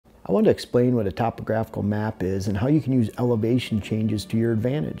I want to explain what a topographical map is and how you can use elevation changes to your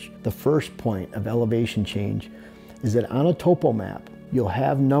advantage. The first point of elevation change is that on a topo map, you'll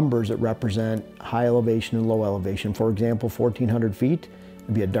have numbers that represent high elevation and low elevation. For example, 1,400 feet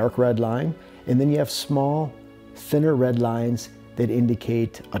would be a dark red line. And then you have small, thinner red lines that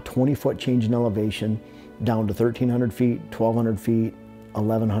indicate a 20-foot change in elevation down to 1,300 feet, 1,200 feet,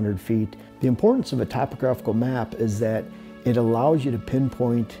 1,100 feet. The importance of a topographical map is that it allows you to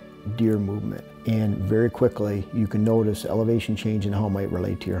pinpoint deer movement, and very quickly you can notice elevation change and how it might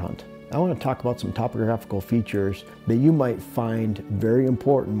relate to your hunt. I want to talk about some topographical features that you might find very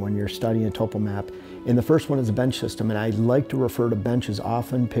important when you're studying a topo map. And the first one is a bench system, and I like to refer to benches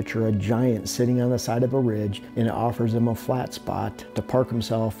often. Picture a giant sitting on the side of a ridge, and it offers him a flat spot to park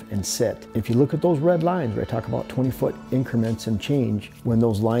himself and sit. If you look at those red lines where I talk about 20-foot increments and change, when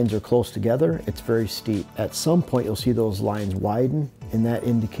those lines are close together, it's very steep. At some point you'll see those lines widen, and that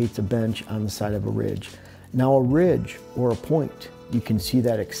indicates a bench on the side of a ridge. Now a ridge or a point, you can see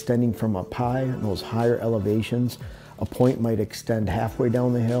that extending from up high in those higher elevations. A point might extend halfway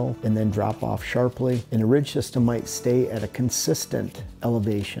down the hill and then drop off sharply, and a ridge system might stay at a consistent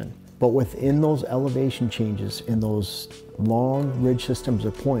elevation. But within those elevation changes in those long ridge systems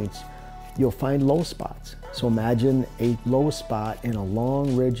or points, you'll find low spots. So imagine a low spot in a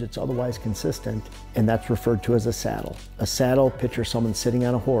long ridge that's otherwise consistent, and that's referred to as a saddle. A saddle, picture someone sitting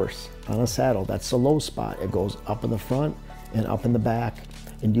on a horse on a saddle. That's the low spot. It goes up in the front and up in the back,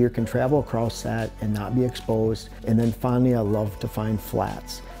 and deer can travel across that and not be exposed. And then finally, I love to find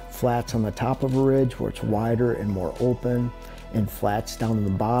flats. Flats on the top of a ridge where it's wider and more open, and flats down in the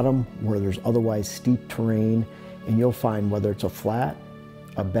bottom where there's otherwise steep terrain. And you'll find whether it's a flat,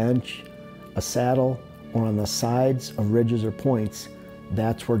 a bench, a saddle, or on the sides of ridges or points,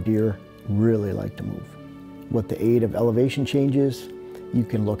 that's where deer really like to move. With the aid of elevation changes, you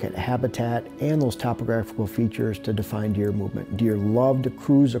can look at habitat and those topographical features to define deer movement. Deer love to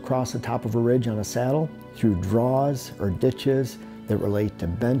cruise across the top of a ridge on a saddle through draws or ditches that relate to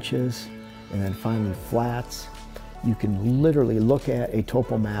benches, and then finally flats. You can literally look at a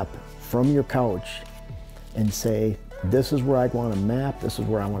topo map from your couch and say, this is where I want to map, this is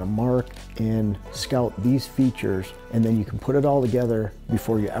where I want to mark and scout these features, and then you can put it all together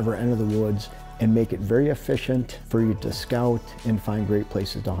before you ever enter the woods and make it very efficient for you to scout and find great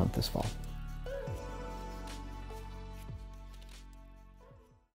places to hunt this fall.